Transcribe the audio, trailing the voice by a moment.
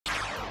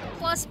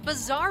Plus,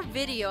 bizarre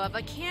video of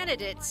a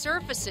candidate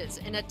surfaces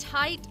in a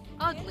tight,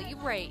 ugly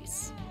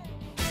race.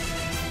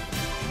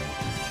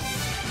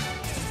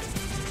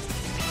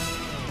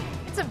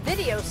 It's a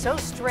video so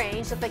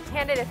strange that the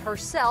candidate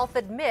herself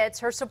admits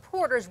her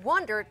supporters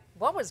wondered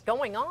what was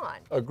going on.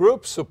 A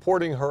group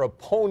supporting her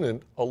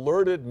opponent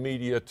alerted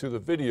media to the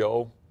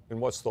video in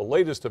what's the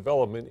latest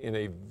development in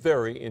a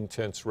very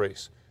intense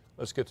race.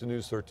 Let's get to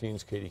News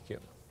 13's Katie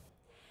Kim.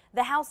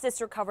 The House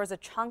district covers a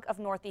chunk of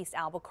northeast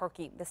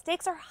Albuquerque. The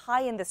stakes are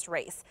high in this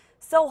race,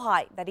 so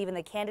high that even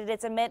the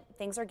candidates admit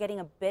things are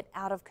getting a bit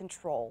out of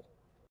control.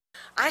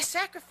 I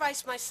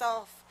sacrifice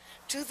myself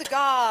to the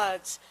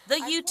gods. The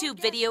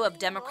YouTube video of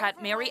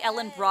Democrat Mary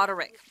Ellen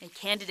Broderick, a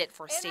candidate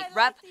for state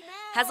rep,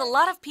 has a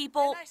lot of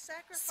people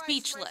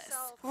speechless.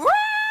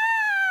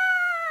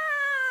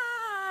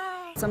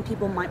 Some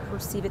people might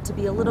perceive it to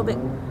be a little bit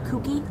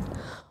kooky.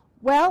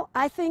 Well,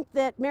 I think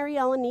that Mary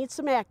Ellen needs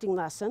some acting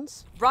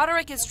lessons.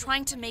 Broderick is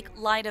trying to make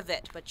light of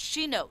it, but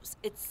she knows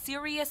it's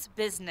serious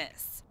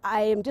business.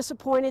 I am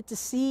disappointed to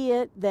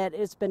see that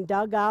it's been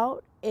dug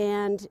out,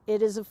 and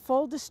it is a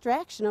full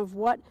distraction of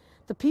what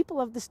the people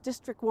of this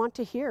district want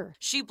to hear.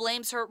 She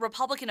blames her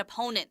Republican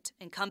opponent.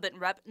 Incumbent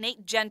Rep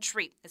Nate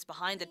Gentry is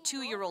behind the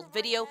 2-year-old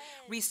video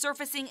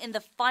resurfacing in the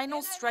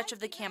final stretch of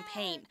the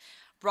campaign.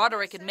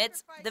 Broderick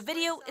admits the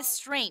video is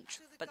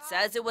strange, but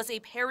says it was a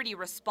parody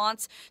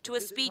response to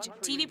a speech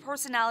TV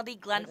personality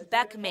Glenn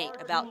Beck made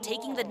about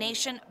taking the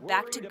nation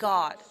back to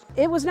God.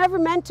 It was never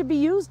meant to be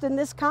used in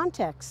this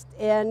context,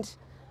 and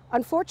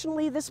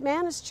unfortunately this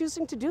man is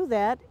choosing to do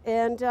that,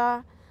 and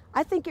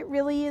I think it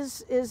really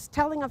is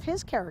telling of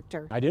his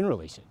character. I didn't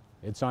release it.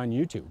 It's on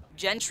YouTube.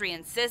 Gentry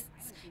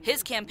insists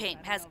his campaign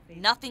has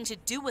nothing to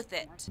do with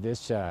it.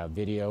 This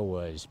video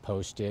was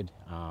posted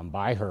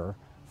by her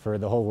for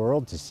the whole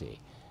world to see.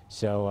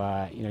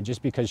 So,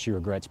 just because she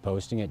regrets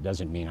posting it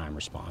doesn't mean I'm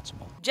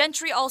responsible.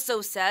 Gentry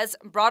also says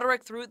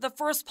Broderick threw the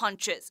first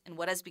punches in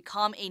what has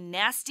become a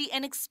nasty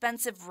and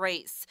expensive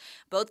race.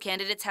 Both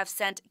candidates have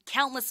sent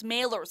countless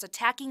mailers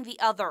attacking the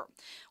other.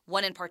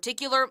 One in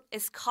particular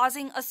is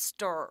causing a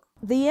stir.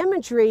 The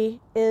imagery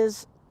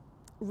is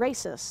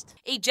racist.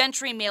 A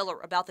Gentry mailer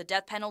about the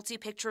death penalty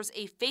pictures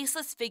a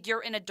faceless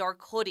figure in a dark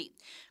hoodie.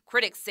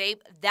 Critics say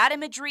that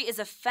imagery is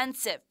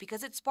offensive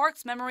because it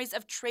sparks memories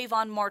of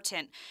Trayvon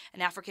Martin,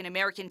 an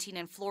African-American teen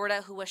in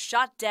Florida who was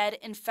shot dead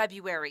in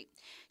February.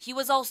 He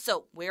was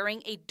also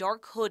wearing a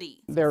dark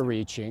hoodie. They're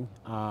reaching.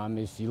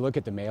 If you look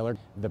at the mailer,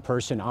 the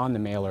person on the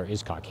mailer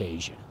is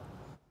Caucasian.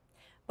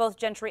 Both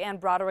Gentry and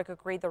Broderick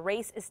agree the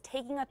race is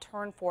taking a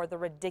turn for the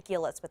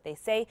ridiculous, but they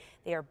say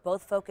they are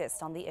both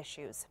focused on the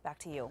issues. Back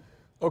to you.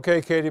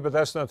 Okay, Katie, but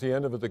that's not the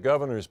end of it. The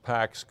governor's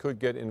PACs could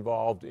get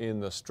involved in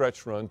the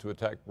stretch run to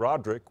attack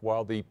Broderick,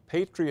 while the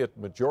Patriot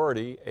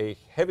majority, a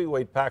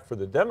heavyweight PAC for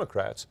the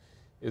Democrats,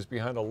 is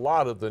behind a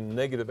lot of the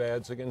negative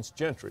ads against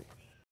Gentry.